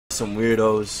some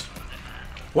weirdos.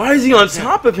 Why is he on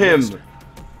top of him?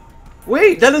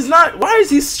 Wait, that is not... Why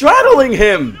is he straddling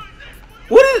him?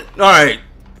 What is... Alright.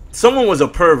 Someone was a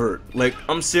pervert. Like,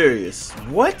 I'm serious.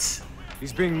 What?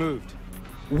 He's being moved.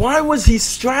 Why was he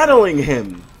straddling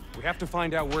him? We have to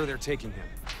find out where they're taking him.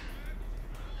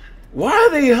 Why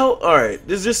are they hell? Alright,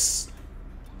 this just...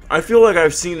 I feel like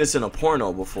I've seen this in a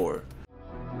porno before.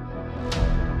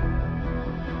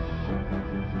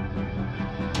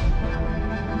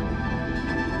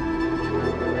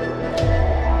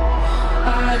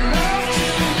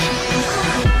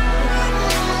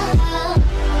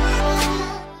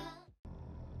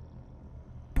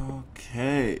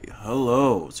 Okay,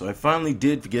 hello. So I finally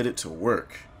did get it to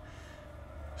work.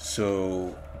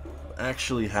 So,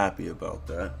 actually happy about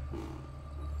that.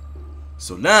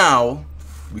 So now,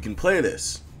 we can play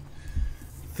this.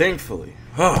 Thankfully.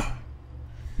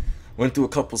 Went through a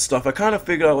couple stuff. I kind of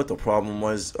figured out what the problem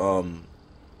was.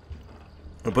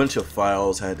 A bunch of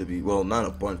files had to be, well, not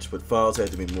a bunch, but files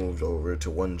had to be moved over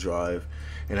to OneDrive.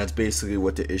 And that's basically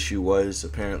what the issue was.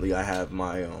 Apparently I have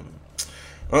my,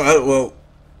 well,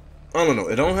 I don't know.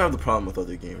 I don't have the problem with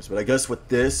other games, but I guess with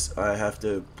this, I have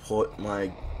to put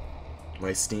my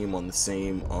Steam on the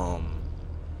same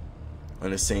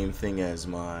thing as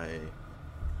my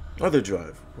other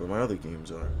drive where my other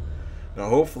games are. Now,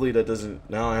 hopefully that doesn't.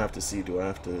 Now I have to see. Do I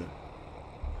have to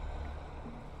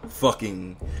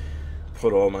fucking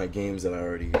put all my games that I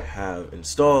already have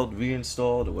installed,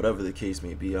 reinstalled, or whatever the case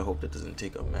may be? I hope that doesn't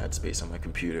take up mad space on my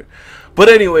computer. But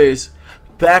anyways,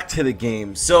 back to the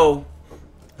game. So.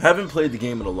 I haven't played the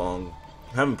game in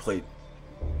haven't played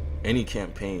any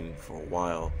campaign for a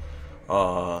while,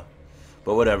 but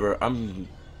whatever. I'm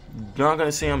not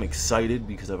gonna say I'm excited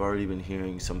because I've already been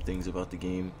hearing some things about the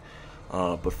game,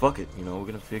 but fuck it, you know, we're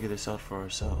gonna figure this out for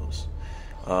ourselves.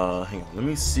 Hang on, let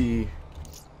me see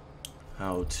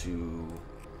how to.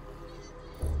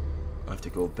 I have to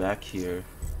go back here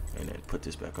and then put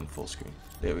this back on full screen.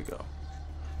 There we go.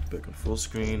 Back on full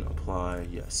screen. Apply.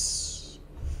 Yes.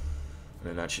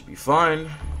 And that should be fine.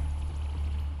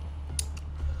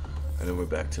 And then we're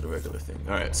back to the regular thing.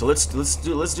 All right, so let's do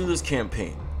this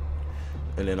campaign,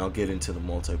 and then I'll get into the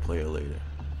multiplayer later.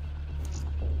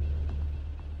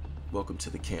 Welcome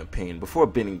to the campaign. Before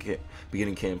beginning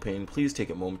campaign, please take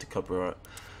a moment to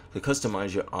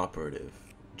customize your operative.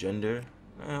 Gender?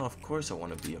 Well, of course I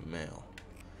want to be a male.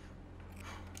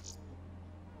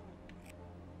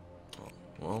 Oh,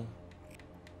 well.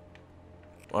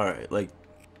 All right, like.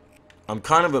 I'm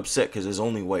kind of upset because there's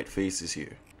only white faces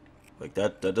here. Like,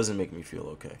 that doesn't make me feel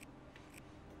okay.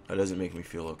 That doesn't make me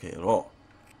feel okay at all.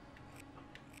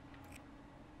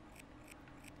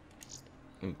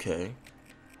 Okay.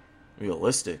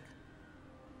 Realistic.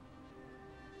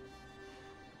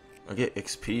 I get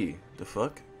XP. The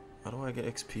fuck? How do I get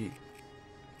XP?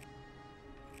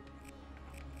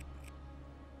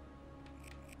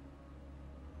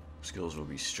 Skills will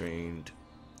be strained.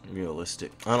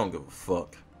 Realistic. I don't give a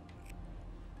fuck.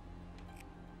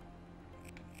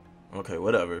 Okay,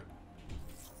 whatever.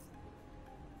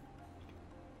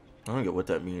 I don't get what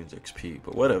that means, XP,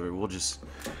 but whatever. We'll just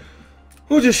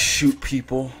shoot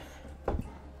people. I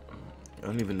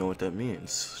don't even know what that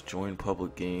means. Join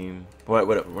public game.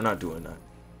 Whatever. We're not doing that.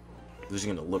 We're just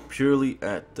gonna look purely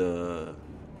at the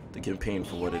campaign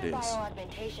for what it is.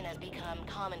 Bioaugmentation has become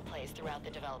commonplace throughout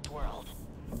the developed world.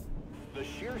 The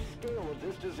sheer scale of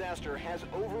this disaster has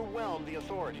overwhelmed the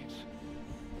authorities.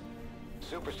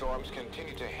 Superstorms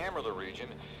continue to hammer the region,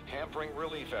 hampering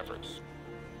relief efforts.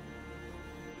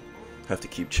 Have to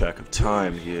keep track of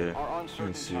time here. Let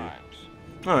me see.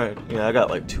 Alright, yeah, I got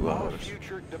like 2 hours. Our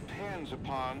future depends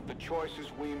upon the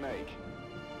choices we make.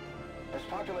 As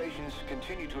populations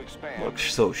continue to expand,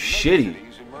 looks so shitty.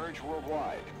 cities emerge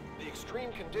worldwide. The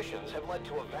extreme conditions have led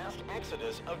to a vast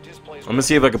exodus of displaced. I'm gonna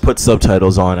see if I can put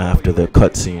subtitles on after the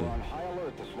cutscene.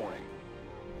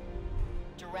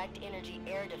 Direct energy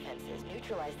air defenses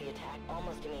neutralize the attack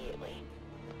almost immediately.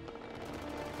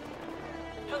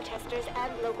 Protesters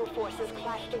and local forces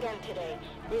clashed again today,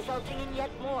 resulting in yet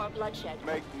more bloodshed.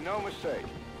 Make no mistake,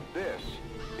 this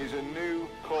is a new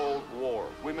Cold War.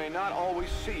 We may not always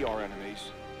see our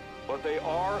enemies, but they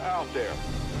are out there.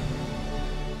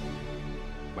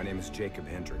 My name is Jacob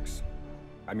Hendricks.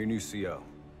 I'm your new CO.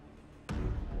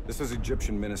 This is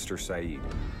Egyptian Minister Said.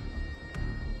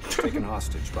 Taken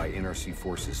hostage by NRC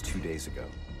forces 2 days ago.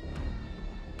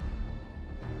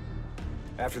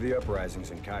 After the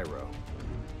uprisings in Cairo,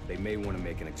 they may want to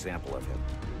make an example of him.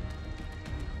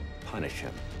 Punish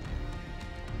him.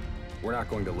 We're not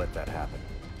going to let that happen.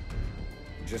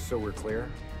 Just so we're clear,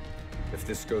 if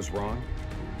this goes wrong,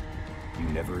 you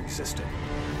never existed.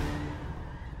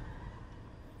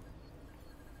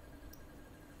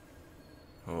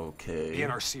 Okay. The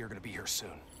NRC are gonna be here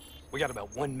soon. We got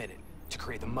about 1 minute to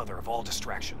create the mother of all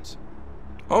distractions.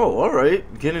 Oh, alright.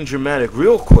 Getting dramatic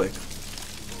real quick.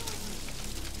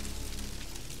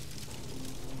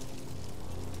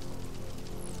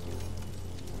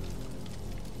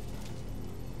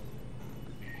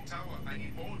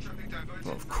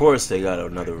 Well, of course they got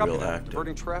another Copy real that. actor.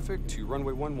 Diverting traffic to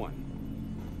runway 11.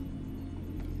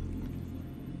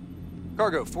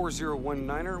 Cargo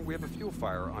 4019er, we have a fuel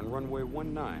fire on runway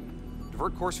 19.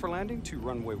 Divert course for landing to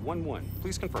runway 11.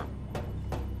 Please confirm.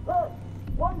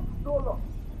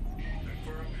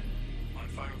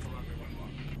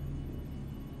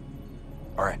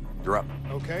 All right, you're up.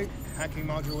 Okay, hacking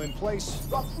module in place.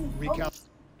 Recal.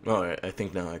 Alright, I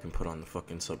think now I can put on the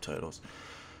fucking subtitles.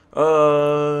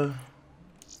 No.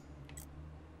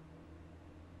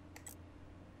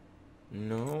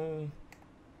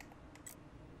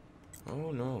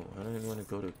 Oh no, I didn't want to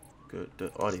go to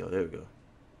the audio. There we go.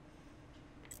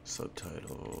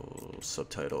 Subtitles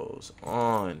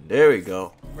on. There we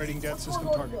go. Rating debt system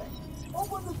targeting.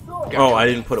 Oh, I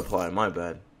didn't put apply. My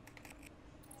bad.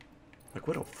 Like,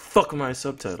 what the fuck are my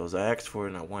subtitles? I asked for it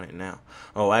and I want it now.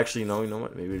 Oh, actually, no, you know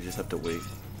what? Maybe we just have to wait.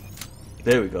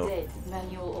 There we go. Dead.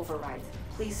 Manual override.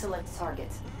 Please select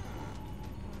target.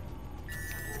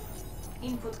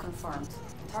 Input confirmed.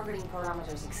 Targeting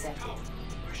parameters accepted.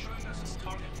 We're showing us as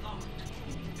target locked.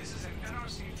 This is an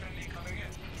NRC friendly coming in.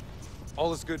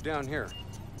 All is good down here.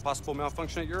 Possible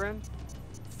malfunction at your end?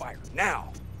 Fire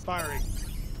now! Firing.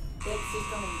 Dead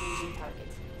system engaging target.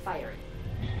 Firing.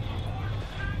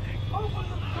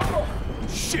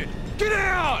 Shit! Get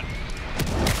out!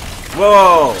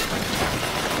 Whoa!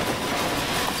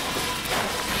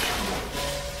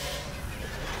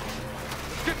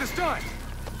 Let's get this done!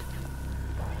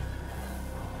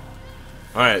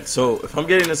 Alright, so if I'm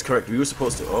getting this correct, we were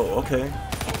supposed to. Oh, okay.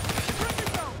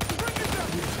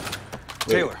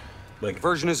 Taylor, like,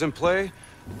 diversion is in play.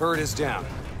 Bird is down.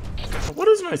 what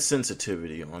is my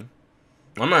sensitivity on?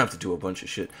 I'm gonna have to do a bunch of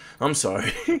shit. I'm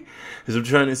sorry. Because I'm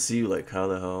trying to see, like, how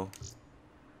the hell.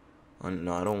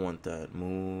 No, I don't want that.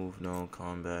 Move, no,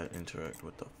 combat, interact.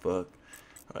 What the fuck?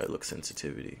 Alright, look,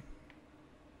 sensitivity.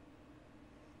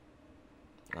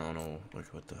 I don't know,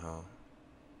 like, what the hell.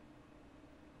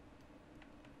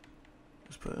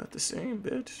 Just put it at the same,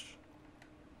 bitch.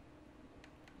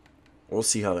 We'll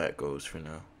see how that goes for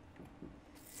now.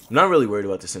 I'm not really worried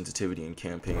about the sensitivity in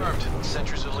campaign.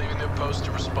 Sentries are leaving their post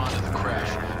to respond to the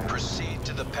crash. Proceed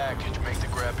to the package. Make the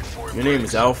grab before it Your name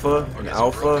is Alpha? An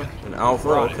Alpha? An Alpha?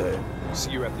 Okay.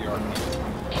 See you at the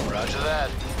RP. Roger that.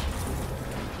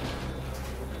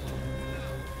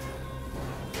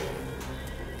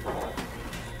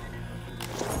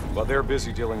 While they're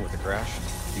busy dealing with the crash,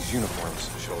 these uniforms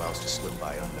should allow us to slip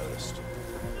by unnoticed.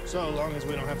 So long as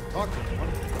we don't have to talk to anyone.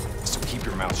 So keep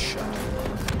your mouth shut.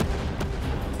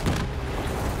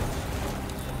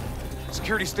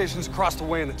 Security stations across the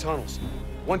way in the tunnels.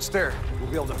 Once there, we'll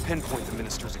be able to pinpoint the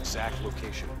minister's exact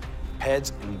location.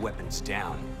 Heads and weapons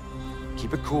down.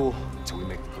 Keep it cool until we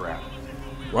make the grab.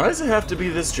 Why does it have to be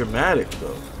this dramatic,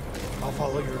 though? I'll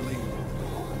follow your lead.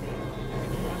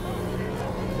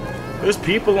 There's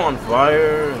people on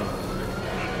fire. And...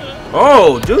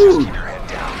 oh, dude! Keep your head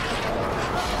down.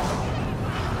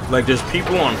 Like, there's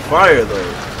people on fire,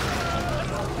 though.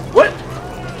 What?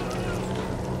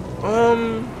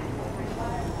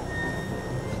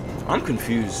 I'm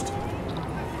confused.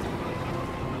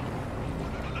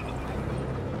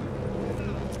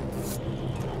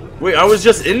 Wait, I was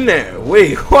just in there.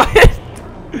 Wait, what?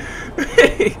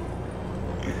 Wait.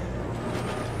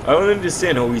 I don't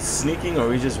understand. Are we sneaking? Or are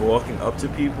we just walking up to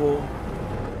people?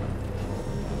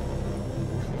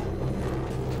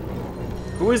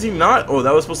 Who is he not? Oh,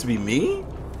 that was supposed to be me?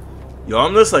 Yo,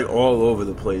 I'm just like all over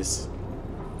the place.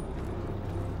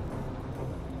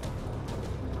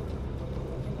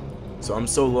 So I'm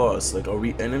so lost. Like, are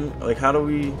we enemy? Like, how do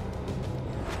we?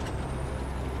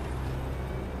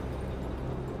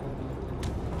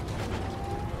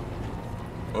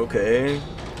 Okay.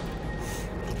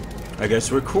 I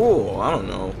guess we're cool. I don't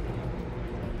know.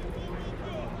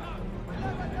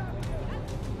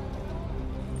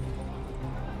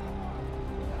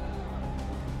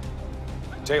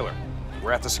 Taylor,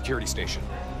 we're at the security station.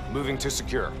 Moving to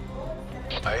secure.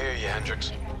 I hear you,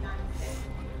 Hendricks.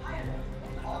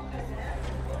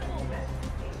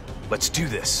 Let's do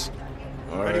this.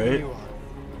 Ready when Alright. you are.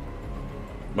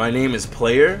 My name is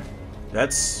Player.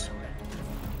 That's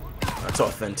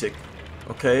authentic.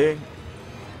 Okay.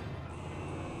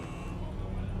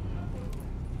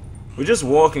 We're just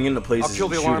walking into places. I'll kill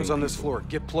the and alarms shooting on this people. floor.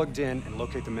 Get plugged in and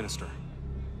locate the minister.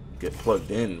 Get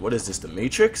plugged in. What is this, the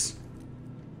Matrix?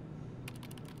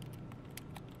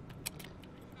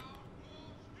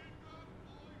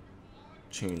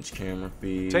 Change camera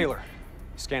feed. Taylor,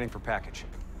 scanning for package.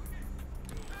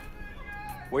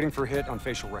 Waiting for hit on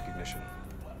facial recognition.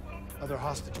 Other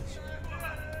hostages.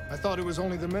 I thought it was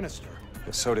only the minister.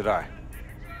 Yeah, so did I.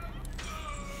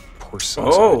 Poor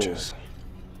sons of bitches.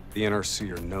 The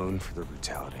NRC are known for their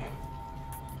brutality.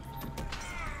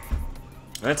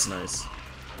 That's nice.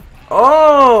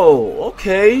 Oh,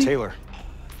 okay. Taylor.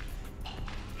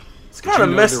 It's kind of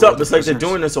messed up. It's like they're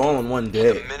doing this all in one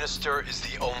day. The minister is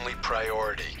the only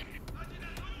priority.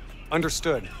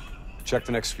 Understood. Check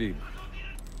the next feed.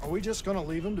 Are we just gonna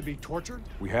leave him to be tortured?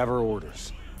 We have our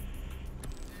orders.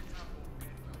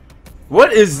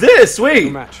 What is this? Wait.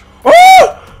 No match.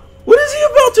 Oh! What is he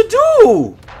about to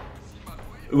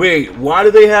do? Wait, why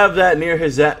do they have that near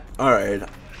his Alright.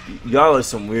 Y'all are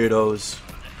some weirdos.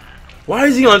 Why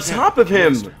is he on top of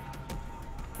him?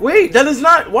 Wait, that is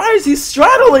not... Why is he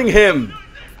straddling him?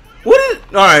 What is...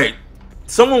 Alright.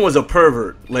 Someone was a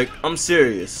pervert. Like, I'm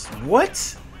serious.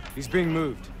 What? He's being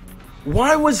moved.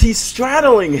 Why was he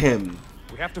straddling him?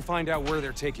 We have to find out where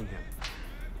they're taking him.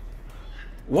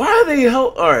 Why are they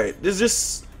Alright, there's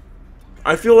just...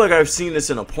 I feel like I've seen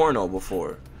this in a porno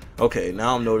before. Okay,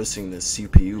 now I'm noticing this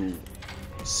CPU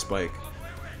spike.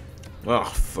 Oh,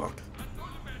 fuck.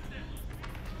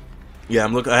 Yeah,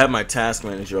 I have my task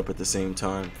manager up at the same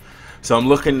time. So I'm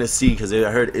looking to see, because I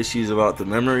heard issues about the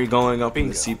memory going up and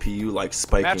the CPU, like,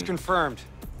 spiking. Match confirmed.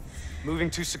 Moving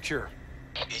to secure.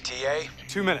 ETA?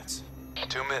 2 minutes.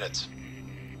 2 minutes.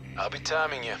 I'll be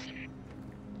timing you.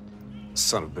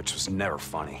 Son of a bitch was never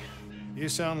funny. You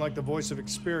sound like the voice of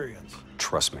experience.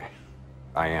 Trust me.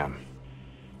 I am.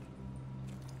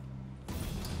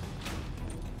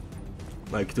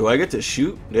 Like, do I get to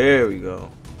shoot? There we go.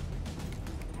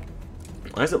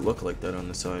 Why does it look like that on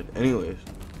the side? Anyways.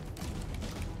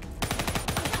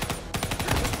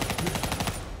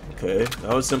 Okay,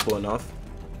 that was simple enough.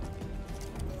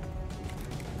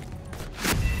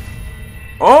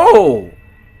 Oh!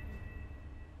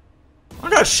 I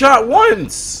got shot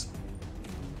once!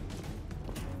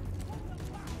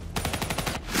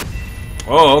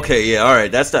 Oh, okay, yeah,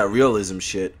 alright, that's that realism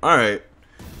shit. Alright.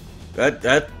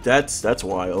 That's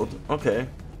wild. Okay.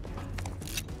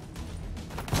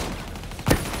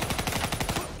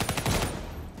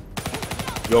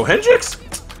 Yo, Hendricks?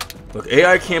 Look,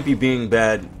 AI can't be being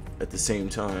bad at the same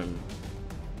time.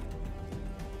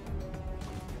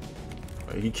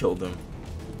 Right, he killed them.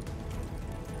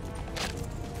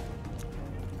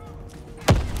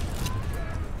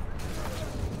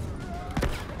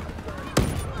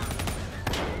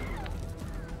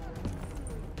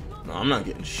 No, I'm not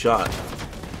getting shot.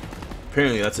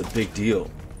 Apparently that's a big deal.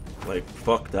 Like,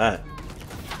 fuck that.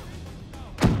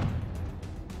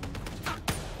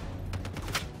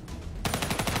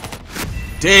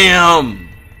 Damn!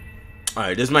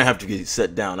 Alright, this might have to get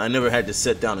set down. I never had to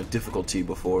set down a difficulty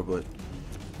before, but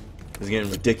it's getting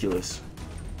ridiculous.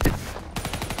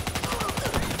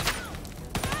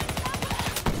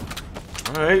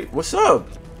 Alright, what's up?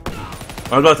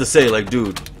 I was about to say, like,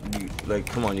 dude, like,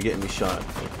 come on, you're getting me shot.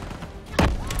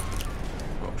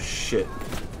 Oh, shit.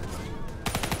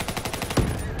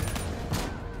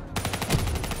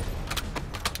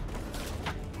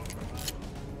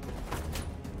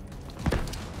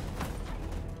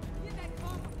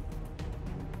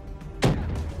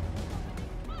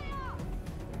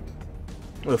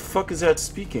 What the fuck is that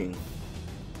speaking?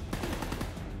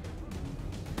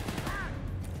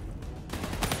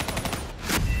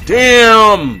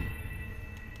 Damn!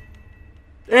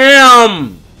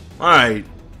 Damn! Alright,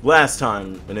 last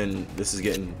time, and then this is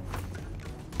getting...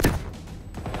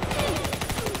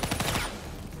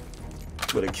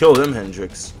 But it killed him,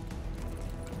 Hendricks.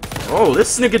 Oh,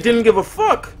 this nigga didn't give a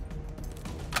fuck!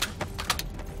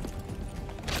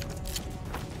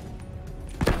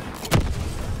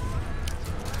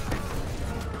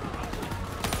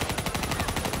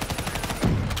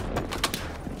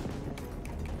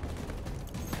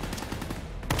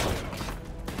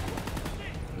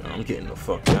 I'm getting the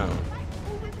fuck down.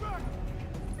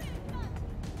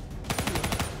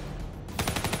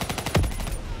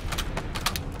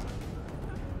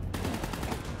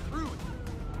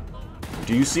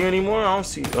 Do you see any more? I don't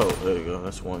see. Oh, there you go.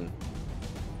 That's one.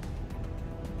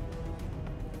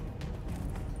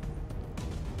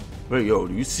 Wait, yo,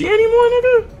 do you see any more,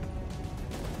 nigga?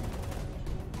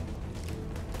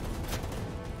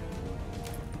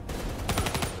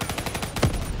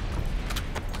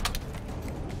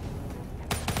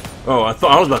 Oh, I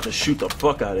thought I was about to shoot the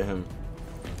fuck out of him.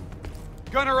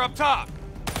 Gunner up top.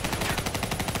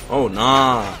 Oh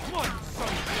nah.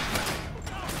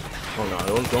 Oh no,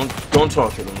 don't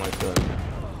talk to them like that.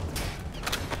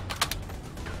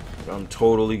 I'm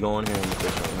totally going ham with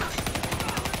this one.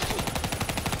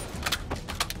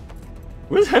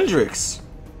 Where's Hendricks?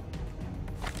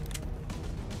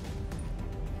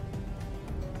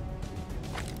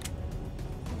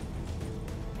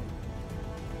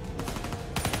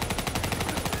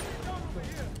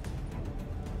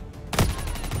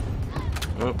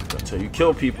 Oh, that's how you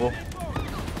kill people.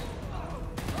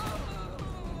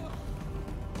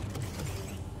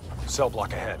 Cell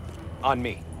block ahead. On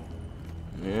me.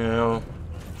 Yeah,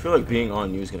 I feel like being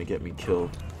on you is gonna get me killed.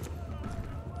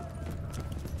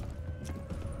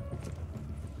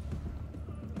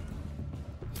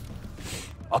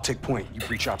 I'll take point. You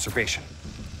breach observation.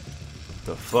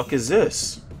 The fuck is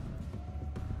this?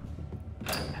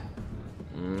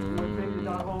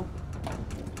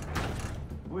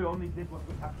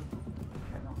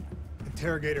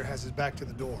 Interrogator has his back to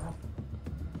the door.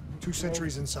 2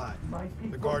 sentries inside.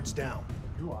 The guard's down.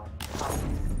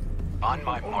 On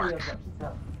my mark.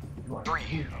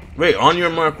 3. Wait, on your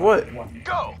mark what?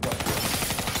 Go!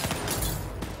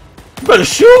 You better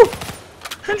shoot!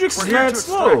 Hendricks We're is here mad to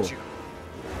slow. extract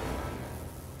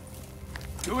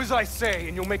you. Do as I say,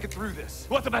 and you'll make it through this.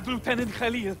 What about Lieutenant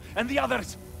Khalil and the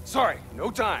others? Sorry, no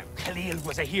time. Khalil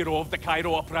was a hero of the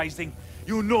Cairo uprising.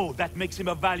 You know that makes him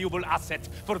a valuable asset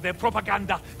for their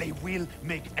propaganda. They will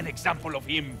make an example of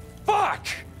him. Fuck!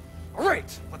 All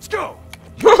right, let's go.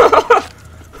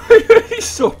 He's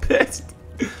so pissed.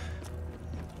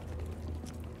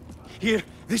 Here,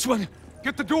 this one.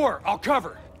 Get the door. I'll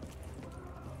cover.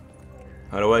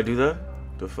 How do I do that?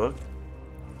 The fuck?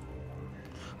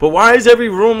 But why is every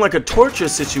room like a torture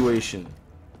situation?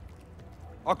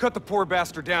 I'll cut the poor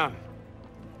bastard down.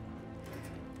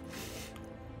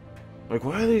 Like,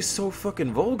 why are they so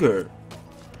fucking vulgar?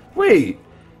 Wait,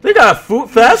 they got food,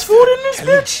 fast food in this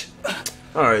bitch?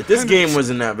 Alright, this game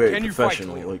wasn't that very Can you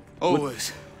professional. fight, Like,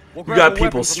 always. you got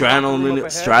people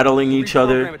straddling each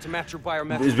other.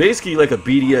 It's basically like a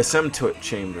BDSM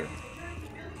chamber.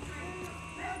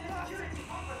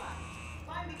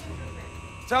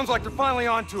 Sounds like they're finally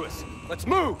on to us. Let's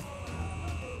move.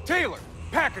 Taylor,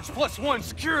 package +1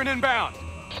 secure and inbound.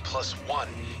 +1.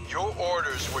 Your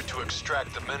orders were to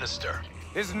extract the minister.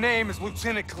 His name is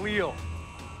Lieutenant Khalil.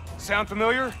 Sound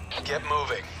familiar? Get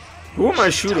moving. Who am I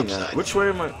shooting at? Which way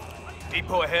am I?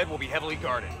 Depot ahead will be heavily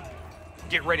guarded.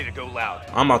 Get ready to go loud.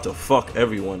 I'm about to fuck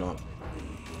everyone up.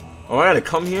 Oh, I gotta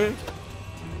come here?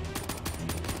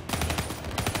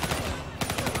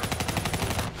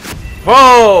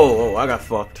 Oh, I got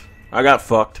fucked. I got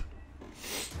fucked.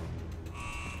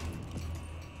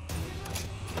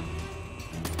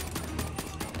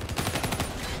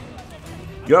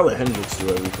 You gotta let Hendricks do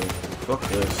everything. Fuck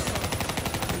this.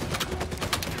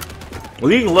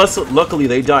 Well, luckily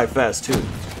they die fast too,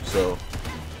 so.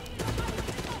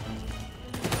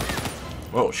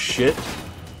 Oh shit.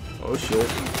 Oh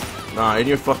shit. Nah, in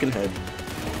your fucking head.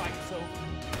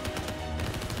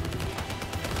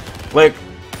 Like.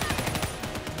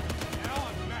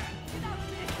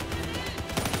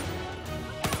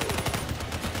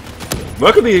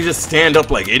 Luckily they just stand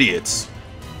up like idiots.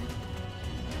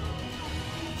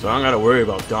 So I don't gotta worry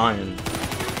about dying.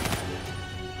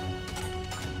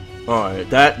 Alright,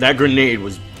 that grenade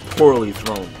was poorly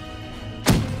thrown.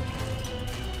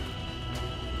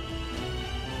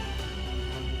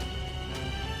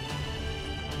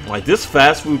 Like, this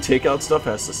fast food takeout stuff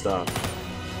has to stop.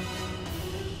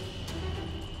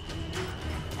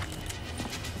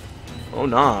 Oh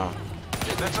nah.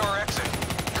 That's our exit.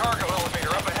 Cargo elevator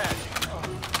up ahead.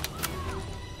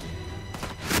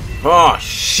 Oh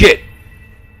shit!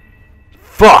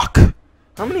 Fuck!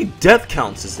 How many death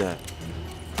counts is that?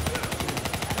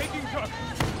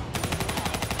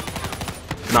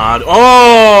 Nah.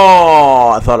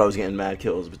 Oh! I thought I was getting mad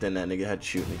kills, but then that nigga had to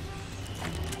shoot me.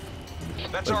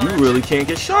 Like, you really can't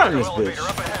get shot in this bitch.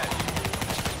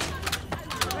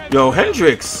 Yo,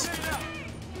 Hendricks!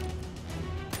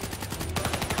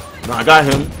 Nah, I got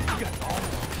him.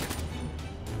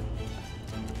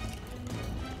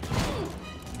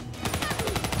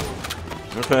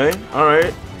 Okay,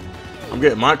 alright. I'm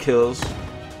getting my kills.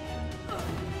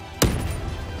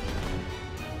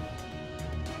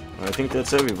 I think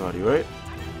that's everybody, right?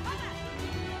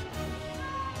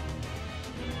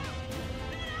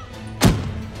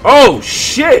 Oh,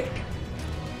 shit!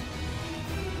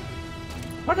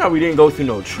 Why not we didn't go through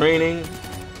no training?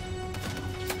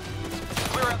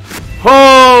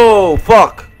 Oh,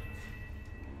 fuck!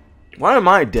 Why am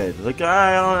I dead? Like,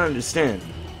 I don't understand.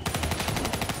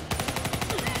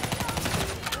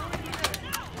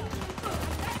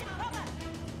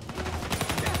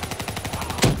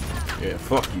 Yeah,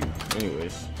 fuck you.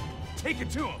 Anyways. Take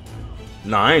it to him.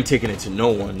 Nah, I ain't taking it to no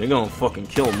one. They're gonna fucking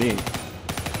kill me.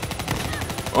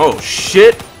 Oh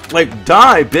shit! Like,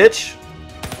 die, bitch!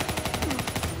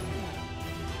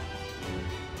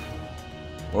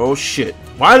 Oh shit.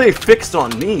 Why are they fixed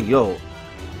on me, yo?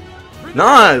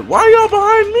 Nah, why y'all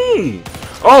behind me?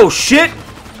 Oh shit!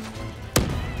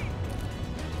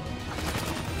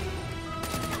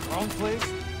 Wrong place,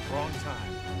 wrong time.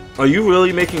 Are you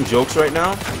really making jokes right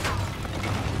now?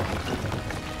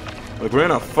 Like, we're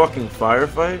in a fucking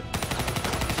firefight?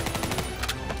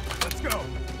 Let's go.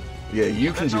 Yeah,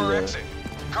 you can That's do our that. exit.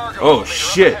 Cargo Oh elevator up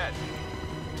shit! ahead.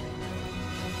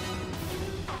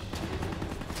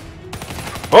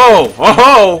 Oh!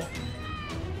 Oh!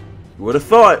 You would have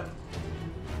thought.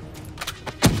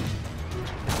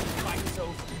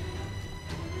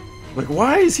 Like,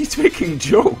 why is he making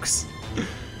jokes?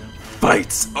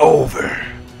 Fight's over.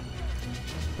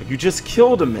 Like, you just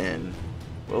killed a man.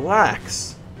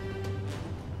 Relax.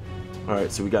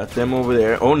 Alright, so we got them over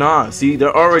there. Oh, nah. See,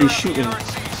 they're already shooting.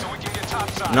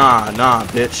 Nah, nah,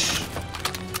 bitch.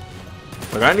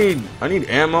 Like, I need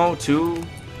ammo, too.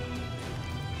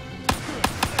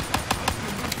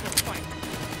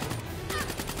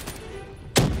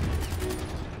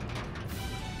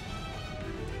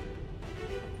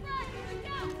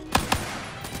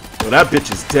 Oh, that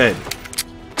bitch is dead.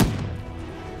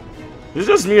 It's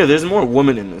just me or there's more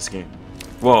women in this game.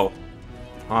 Well,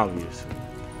 obviously.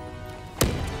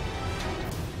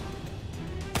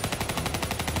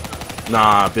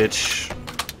 Nah, bitch.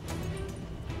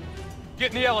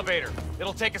 Get in the elevator.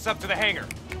 It'll take us up to the hangar.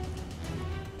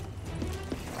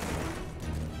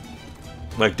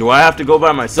 Like, do I have to go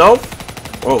by myself?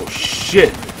 Oh,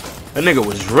 shit. That nigga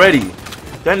was ready.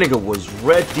 That nigga was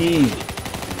ready.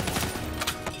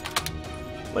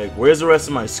 Like, where's the rest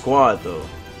of my squad, though?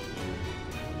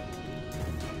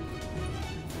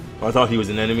 Oh, I thought he was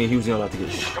an enemy. He was gonna have to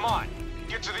get Come on,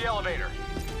 get to the elevator.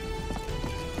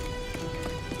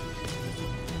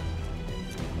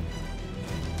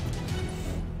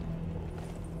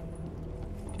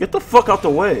 Get the fuck out the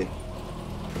way.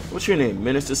 What's your name?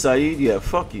 Minister Saeed? Yeah,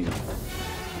 fuck you.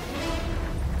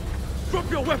 Drop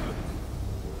your weapon.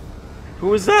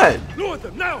 Who is that? Lower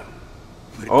them now.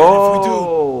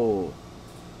 Oh.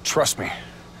 Trust me,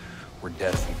 we're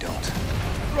dead if we don't.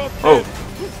 Oh.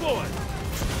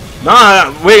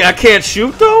 Nah, wait, I can't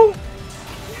shoot though?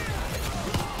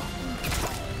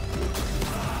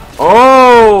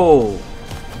 Oh.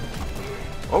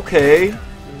 Okay.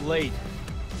 You're late.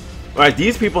 Alright,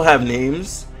 these people have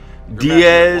names. Your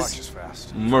Diaz, watch is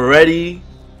fast. Moretti,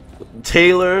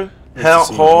 Taylor, Nice to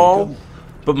see you, Hall. Jacob.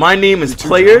 But my name is You too,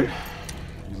 Player. John.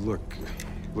 You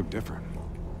look different.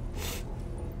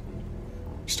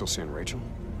 You still seeing Rachel?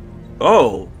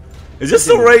 Oh. Is this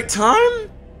the right time?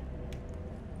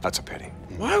 That's a pity.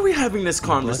 Why are we having this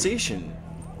conversation?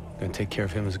 Gonna take care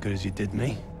of him as good as you did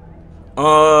me?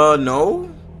 No.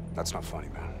 That's not funny,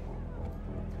 man.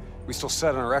 We still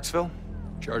set on our exfil?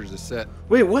 Charges are set.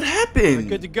 Wait, what happened?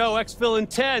 Good to go. Exfil in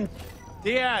 10.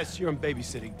 Diaz, you're on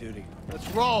babysitting duty. Let's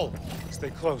roll. Stay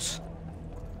close.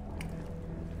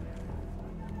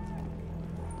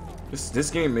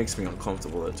 This game makes me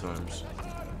uncomfortable at times.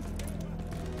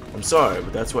 I'm sorry,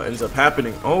 but that's what ends up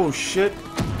happening. Oh shit.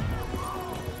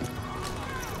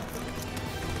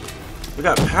 We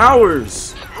got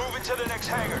powers. Move into the next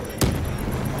hangar.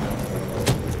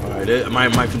 Alright,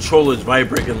 my controller's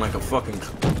vibrating like a fucking...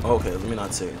 Okay, let me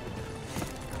not say it.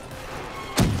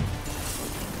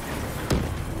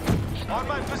 On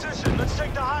my position, let's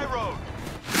take the high road.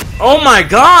 Oh my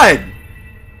god!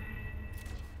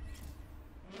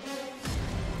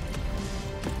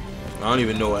 I don't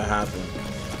even know what happened.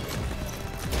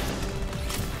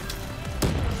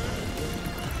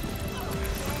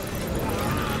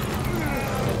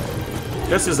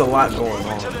 Guess there's a lot going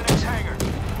Move into the on. next hangar.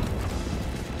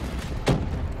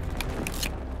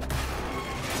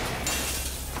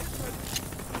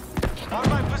 On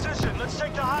my position, let's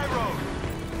take the high road.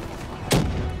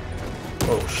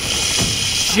 Oh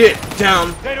shit!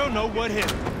 Down! They don't know what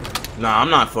hit. Nah, I'm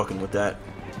not fucking with that.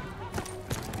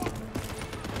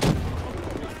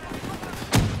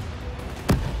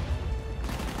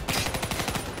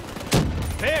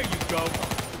 There you go.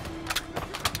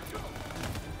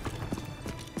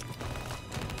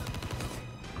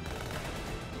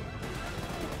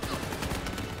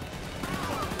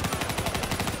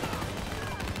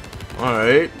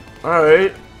 Alright,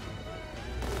 alright.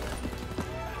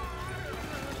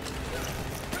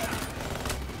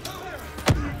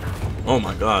 Oh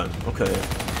my god, okay.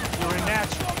 You're a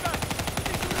natural.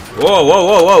 Whoa, whoa,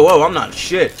 whoa, whoa, whoa, I'm not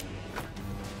shit.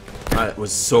 That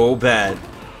was so bad.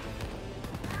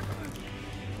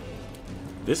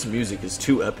 This music is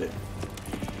too epic.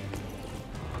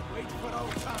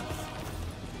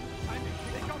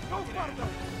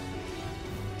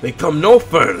 They come no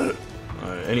further.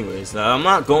 Alright, anyways, now I'm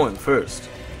not going first.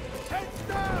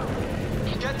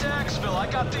 Get to Exfil.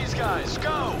 I got these guys.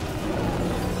 Go.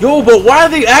 Yo, but why are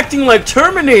they acting like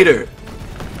Terminator?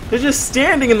 They're just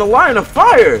standing in the line of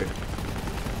fire.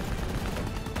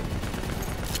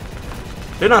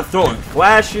 They're not throwing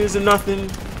flashes or nothing.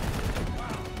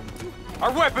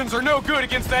 Our weapons are no good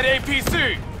against that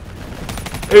APC.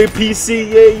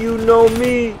 APC, yeah, you know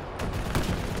me.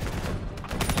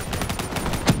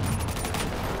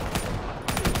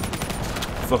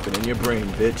 Fucking in your brain,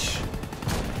 bitch.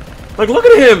 Like, look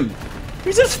at him.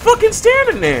 He's just fucking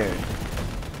standing there.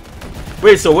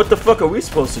 Wait, so what the fuck are we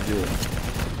supposed to do?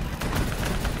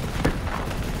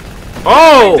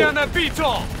 Oh! Take down that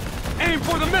VTOL. Aim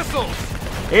for the missiles.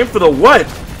 Aim for the what?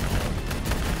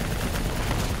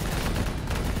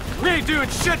 We ain't doing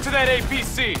shit to that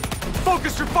APC.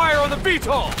 Focus your fire on the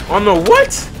VTOL. On the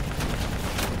what?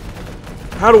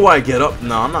 How do I get up?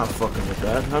 No, I'm not fucking with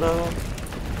that. How the hell?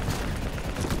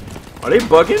 Are they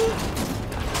bugging?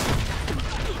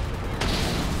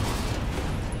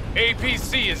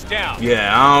 APC is down.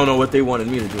 Yeah, I don't know what they wanted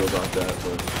me to do about that,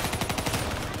 but...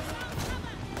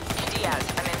 Diaz,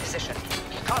 I'm in position.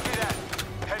 Copy that.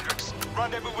 Hendricks,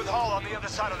 rendezvous with Hall on the other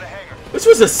side of the hangar. This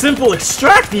was a simple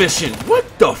extract mission. What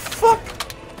the fuck?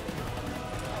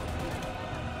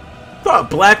 Thought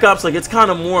Black Ops, like, it's kind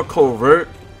of more covert.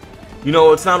 You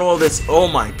know, it's not all this. Oh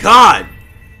my god.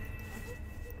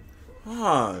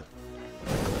 Ah.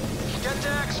 Get to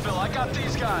Exfil. I got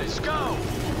these guys. Go.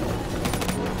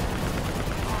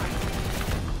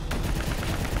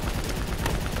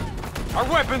 Our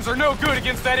weapons are no good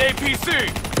against that APC.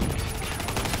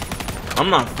 I'm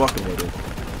not fucking with it.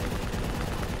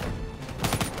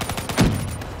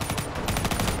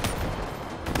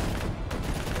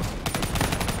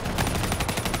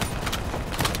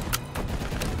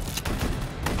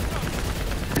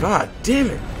 God damn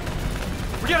it.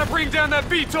 We gotta bring down that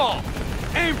VTOL.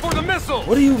 Aim for the missiles.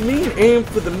 What do you mean, aim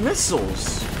for the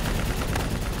missiles?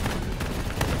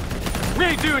 We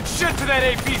ain't doing shit to that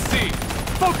APC.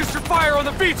 Focus your fire on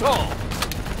the VTOL.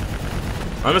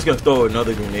 I'm just gonna throw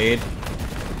another grenade.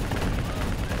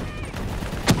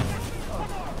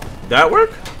 That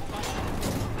work?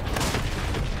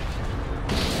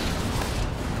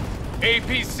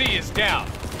 APC is down.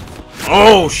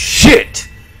 Oh shit!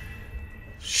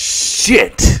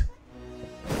 Shit!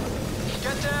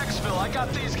 Get to Exfil. I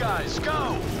got these guys.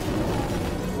 Go.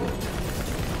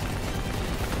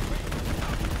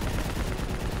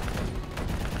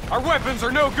 Our weapons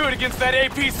are no good against that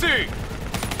APC.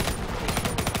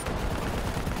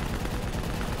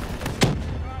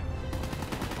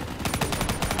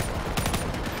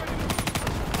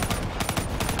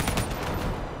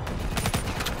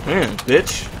 Man,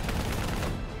 bitch.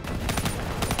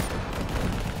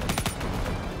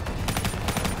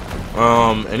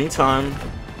 Anytime.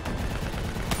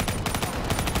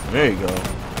 There you go.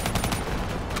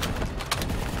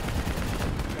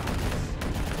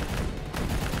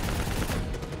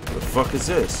 The fuck is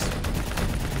this?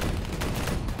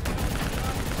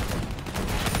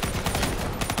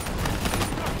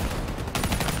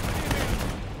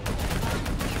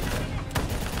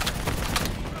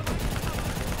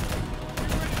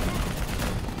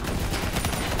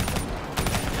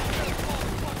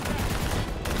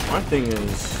 My thing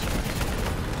is...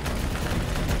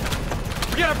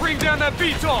 We gotta bring down that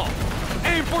VTOL.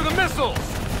 Aim for the missiles.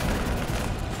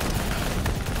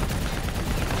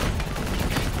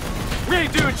 We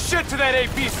ain't doing shit to that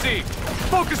APC.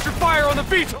 Focus your fire on the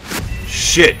VTOL.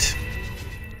 Shit.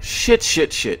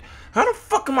 Shit. How the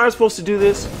fuck am I supposed to do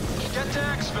this? Get to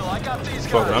Exfil. I got these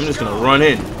guys. Fuck it, I'm just gonna run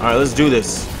in. Alright, let's do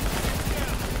this.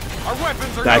 Our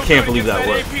weapons are I no can't good believe that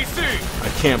against worked. APC. I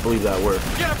can't believe that worked.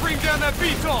 We gotta bring down that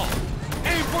VTOL.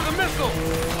 Aim for the missiles.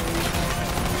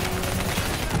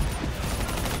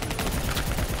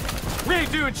 We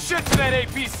ain't doing shit to that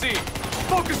APC.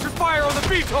 Focus your fire on the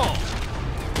VTOL.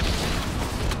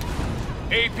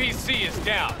 APC is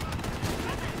down.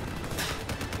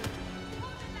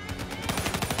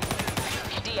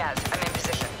 Diaz, I'm in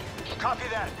position. Copy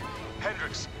that.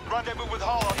 Hendricks, rendezvous with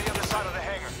Hall on the other side of the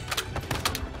hangar.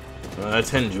 That's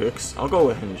Hendricks. I'll go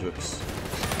with Hendricks.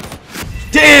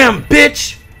 Damn,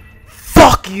 bitch!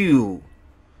 Fuck you!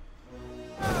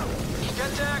 Get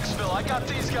to Exfil. I got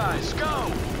these guys.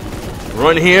 Go.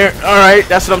 Run here. Alright,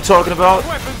 that's what I'm talking about.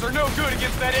 Our weapons are no good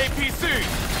against that APC.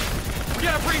 We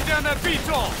gotta bring down that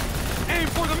VTOL. Aim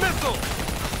for the missile.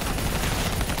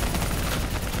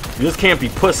 You just can't be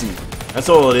pussy. That's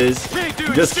all it is. Hey, dude,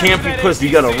 You just shit can't to be that pussy.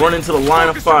 You gotta APC. run into the line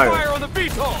of Focus your fire. fire on the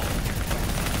VTOL.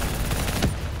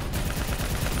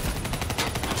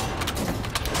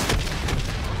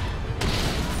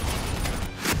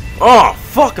 Oh,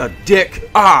 fuck a dick.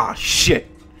 Ah, shit.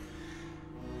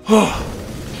 Get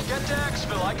to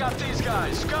Exfil. I got these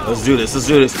guys. Go. Let's do this. Let's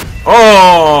do this.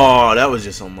 Oh, that was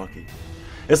just unlucky.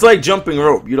 It's like jumping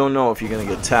rope. You don't know if you're gonna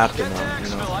get tapped or not. You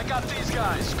know? I got these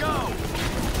guys. Go.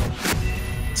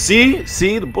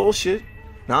 See the bullshit.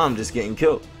 Now I'm just getting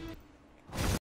killed.